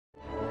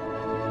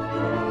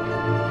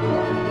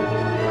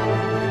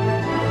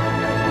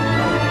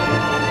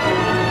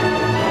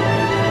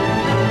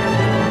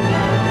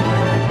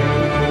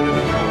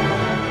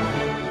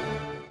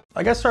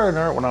I got started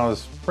in art when I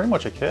was pretty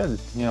much a kid,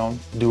 you know,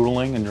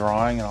 doodling and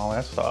drawing and all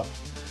that stuff.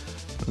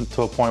 And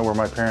to a point where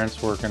my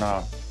parents were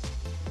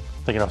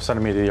thinking of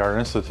sending me to the Art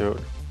Institute,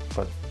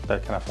 but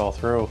that kind of fell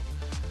through.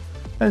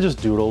 And I just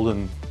doodled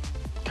and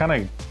kind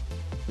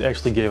of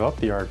actually gave up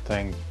the art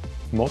thing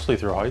mostly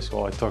through high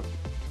school. I took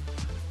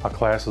a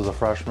class as a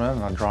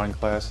freshman and a drawing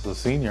class as a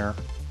senior,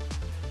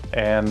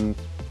 and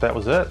that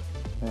was it.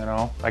 You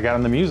know, I got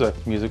into music.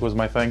 Music was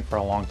my thing for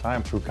a long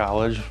time through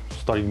college,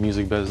 studied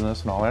music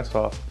business and all that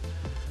stuff.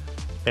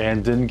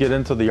 And didn't get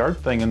into the art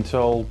thing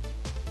until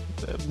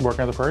working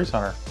at the Prairie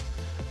Center,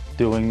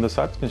 doing the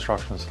set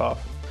construction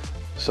stuff.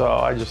 So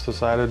I just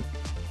decided,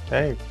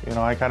 hey, you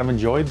know, I kind of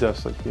enjoyed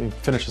this. Like, you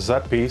finish a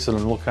set piece and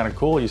it looked kind of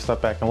cool. You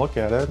step back and look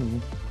at it and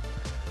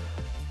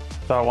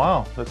thought,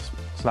 wow,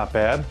 it's not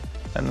bad.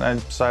 And I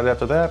decided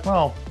after that,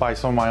 well, buy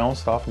some of my own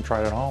stuff and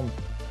try it at home.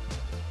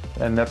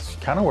 And that's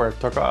kind of where it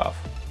took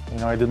off. You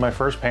know, I did my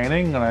first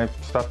painting and I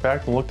stepped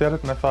back and looked at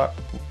it and I thought,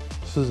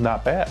 this is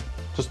not bad.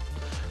 Just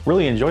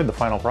really enjoyed the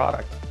final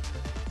product.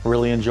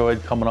 Really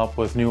enjoyed coming up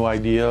with new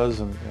ideas,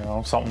 and you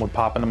know, something would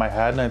pop into my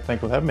head and I'd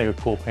think, well, that'd make a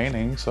cool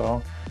painting.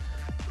 So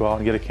go out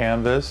and get a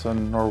canvas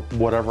or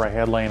whatever I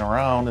had laying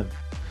around. And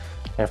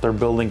after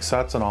building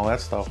sets and all that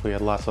stuff, we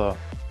had lots of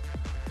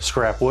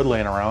scrap wood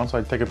laying around. So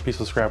I'd take a piece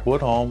of scrap wood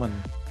home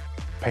and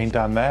paint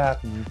on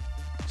that and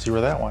see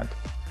where that went.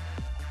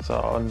 So,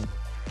 and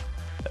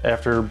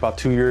after about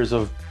 2 years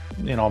of,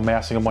 you know,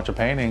 amassing a bunch of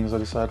paintings, I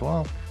decided,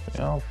 well, you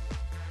know,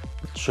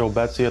 show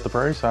Betsy at the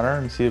Prairie Center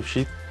and see if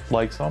she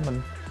likes them,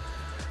 and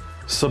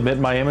submit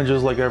my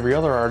images like every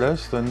other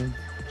artist, and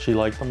she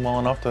liked them well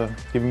enough to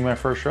give me my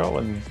first show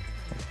in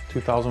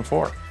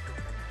 2004.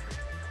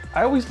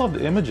 I always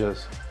loved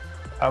images.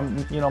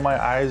 You know,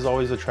 my eyes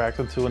always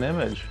attracted to an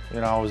image. You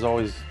know, I was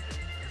always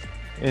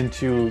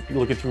into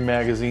looking through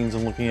magazines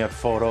and looking at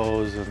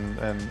photos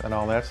and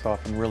all that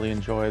stuff, and really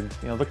enjoyed,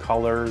 you know, the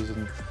colors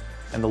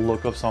and the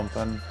look of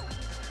something,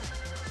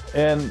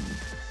 and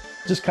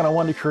just kind of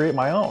wanted to create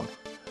my own.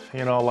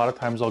 You know, a lot of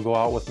times I'll go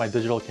out with my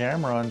digital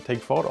camera and take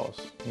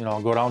photos. You know,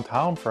 I'll go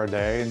downtown for a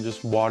day and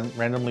just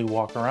randomly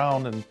walk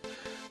around and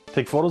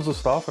take photos of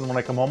stuff, and when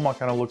I come home I'll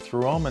kind of look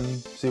through them and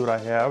see what I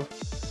have.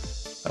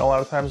 And a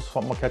lot of times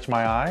something will catch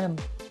my eye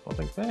and I'll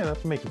think, hey, that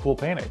would make a cool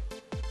painting.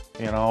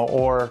 You know,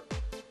 or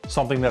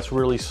something that's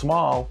really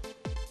small,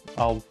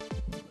 I'll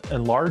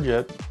enlarge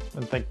it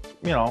and think,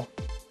 you know,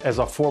 as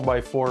a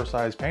 4x4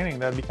 size painting,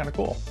 that'd be kind of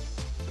cool.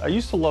 I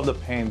used to love to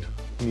paint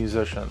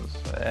musicians,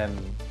 and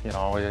you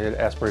know, I had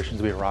aspirations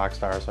to be a rock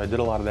star, so I did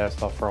a lot of that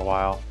stuff for a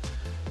while.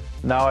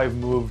 Now I've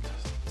moved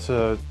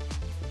to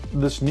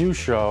this new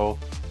show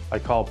I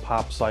call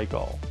Pop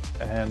Cycle,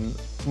 and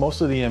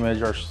most of the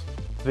image are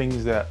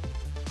things that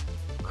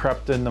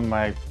crept into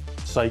my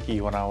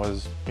psyche when I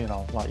was, you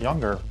know, a lot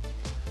younger.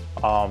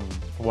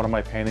 One of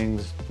my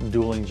paintings,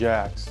 Dueling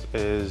Jacks,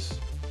 is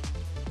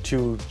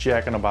 2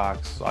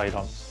 Jack-in-a-Box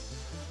items.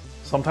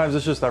 Sometimes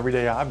it's just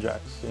everyday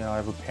objects. You know, I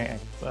have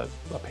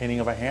a painting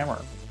of a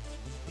hammer.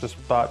 Just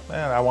thought,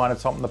 man, I wanted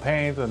something to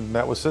paint, and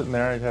that was sitting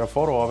there. I had a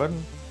photo of it,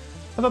 and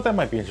I thought that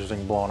might be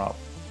interesting blowing up.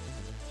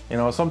 You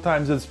know,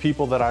 sometimes it's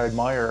people that I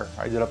admire.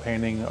 I did a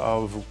painting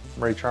of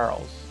Ray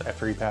Charles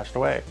after he passed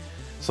away.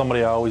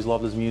 Somebody I always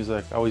loved his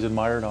music, I always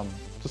admired him.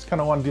 Just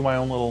kind of want to do my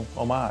own little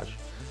homage.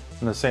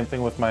 And the same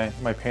thing with my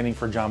painting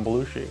for John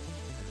Belushi.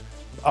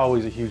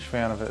 Always a huge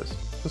fan of his.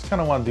 Just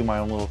kind of want to do my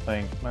own little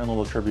thing, my own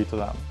little tribute to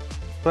them.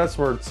 So that's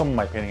where some of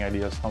my painting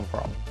ideas come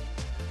from.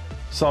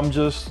 Some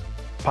just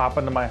pop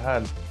into my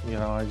head. You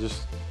know, I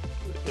just,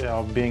 you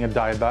know, being a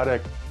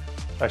diabetic,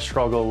 I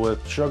struggle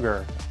with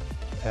sugar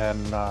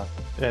and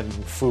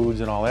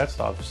foods and all that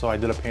stuff. So I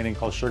did a painting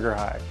called Sugar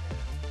High,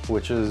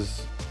 which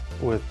is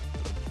with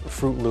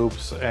Fruit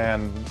Loops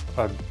and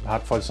a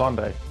hot fudge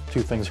sundae.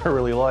 2 things I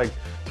really like,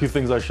 2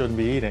 things I shouldn't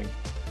be eating.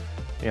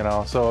 You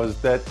know, so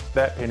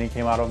that painting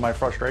came out of my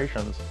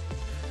frustrations.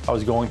 I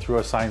was going through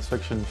a science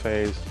fiction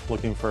phase,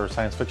 looking for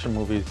science fiction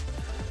movies,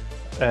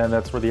 and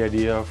that's where the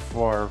idea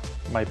for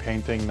my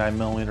painting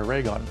 9mm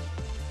ray gun.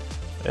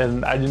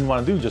 And I didn't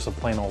want to do just a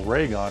plain old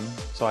ray gun,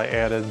 so I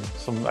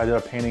did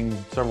a painting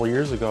several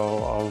years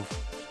ago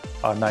of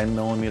a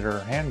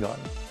 9mm handgun.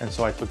 And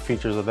so I took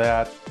features of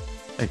that,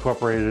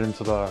 incorporated it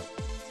into the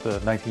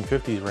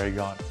 1950s ray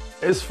gun.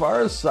 As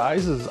far as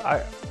sizes,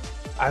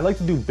 I like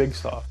to do big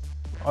stuff.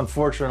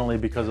 Unfortunately,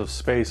 because of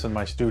space in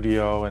my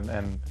studio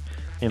and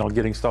you know,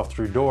 getting stuff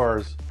through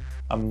doors,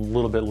 I'm a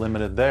little bit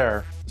limited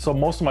there. So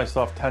most of my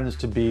stuff tends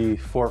to be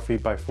 4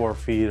 feet by 4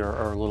 feet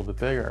or a little bit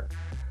bigger.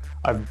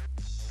 I've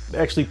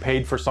actually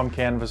paid for some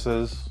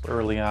canvases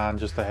early on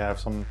just to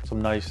have some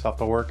nice stuff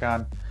to work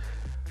on.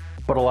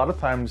 But a lot of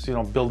times, you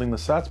know, building the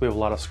sets, we have a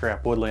lot of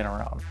scrap wood laying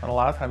around. And a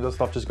lot of times that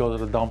stuff just goes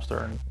to the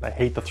dumpster, and I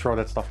hate to throw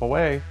that stuff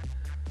away.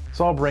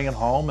 So I'll bring it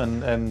home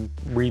and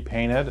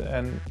repaint it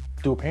and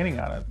do a painting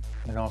on it.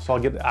 You know, so I'll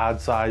get odd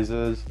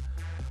sizes.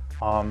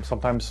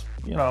 Sometimes,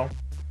 you know,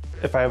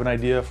 if I have an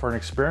idea for an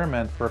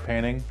experiment for a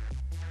painting,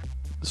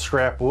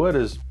 scrap wood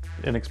is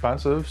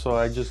inexpensive, so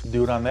I just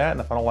do it on that, and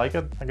if I don't like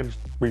it, I can just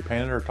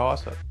repaint it or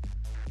toss it.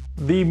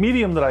 The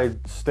medium that I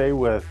stay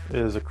with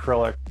is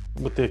acrylic.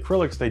 With the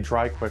acrylics, they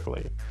dry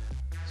quickly,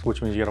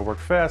 which means you gotta work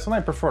fast, and I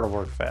prefer to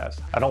work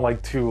fast. I don't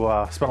like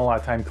to spend a lot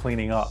of time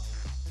cleaning up.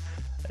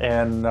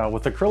 And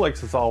with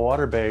acrylics, it's all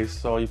water-based,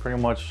 so you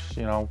pretty much,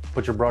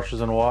 put your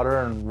brushes in water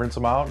and rinse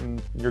them out,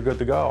 and you're good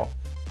to go.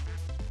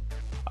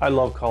 I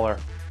love color.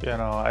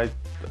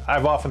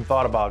 I've often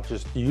thought about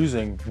just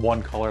using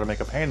one color to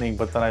make a painting,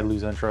 but then I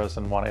lose interest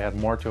and want to add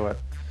more to it.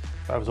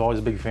 I was always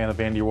a big fan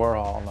of Andy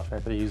Warhol and the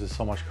fact that he uses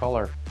so much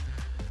color.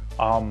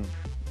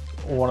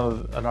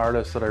 An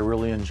artist that I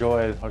really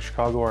enjoyed, a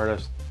Chicago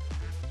artist,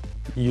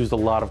 used a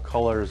lot of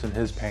colors in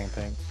his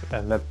paintings,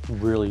 and that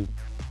really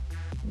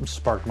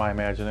sparked my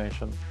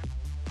imagination.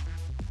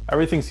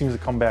 Everything seems to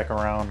come back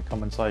around,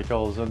 come in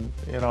cycles, and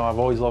I've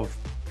always loved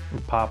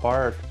pop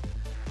art,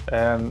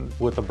 and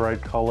with the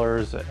bright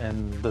colors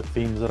and the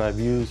themes that I've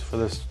used for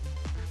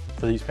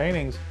these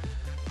paintings,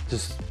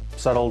 just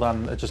settled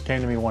on, it just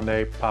came to me one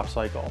day, pop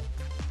cycle.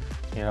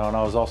 And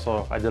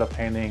I did a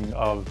painting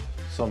of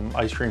some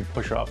ice cream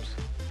push-ups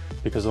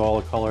because of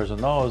all the colors in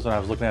those, and I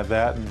was looking at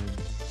that and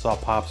saw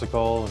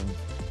popsicle and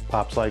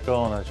pop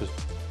cycle, and I just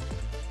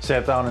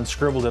sat down and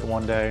scribbled it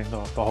one day, the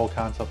whole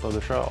concept of the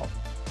show.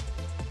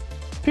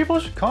 People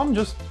should come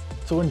just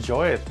to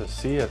enjoy it, to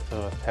see it,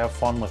 to have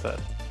fun with it.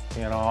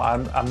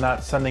 I'm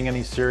not sending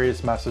any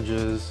serious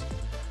messages.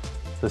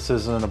 This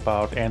isn't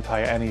about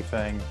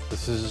anti-anything.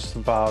 This is just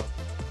about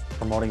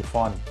promoting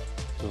fun.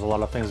 There's a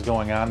lot of things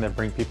going on that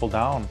bring people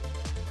down,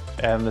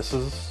 and this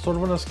is sort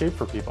of an escape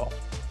for people.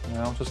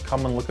 Just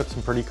come and look at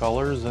some pretty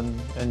colors and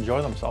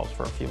enjoy themselves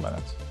for a few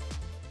minutes.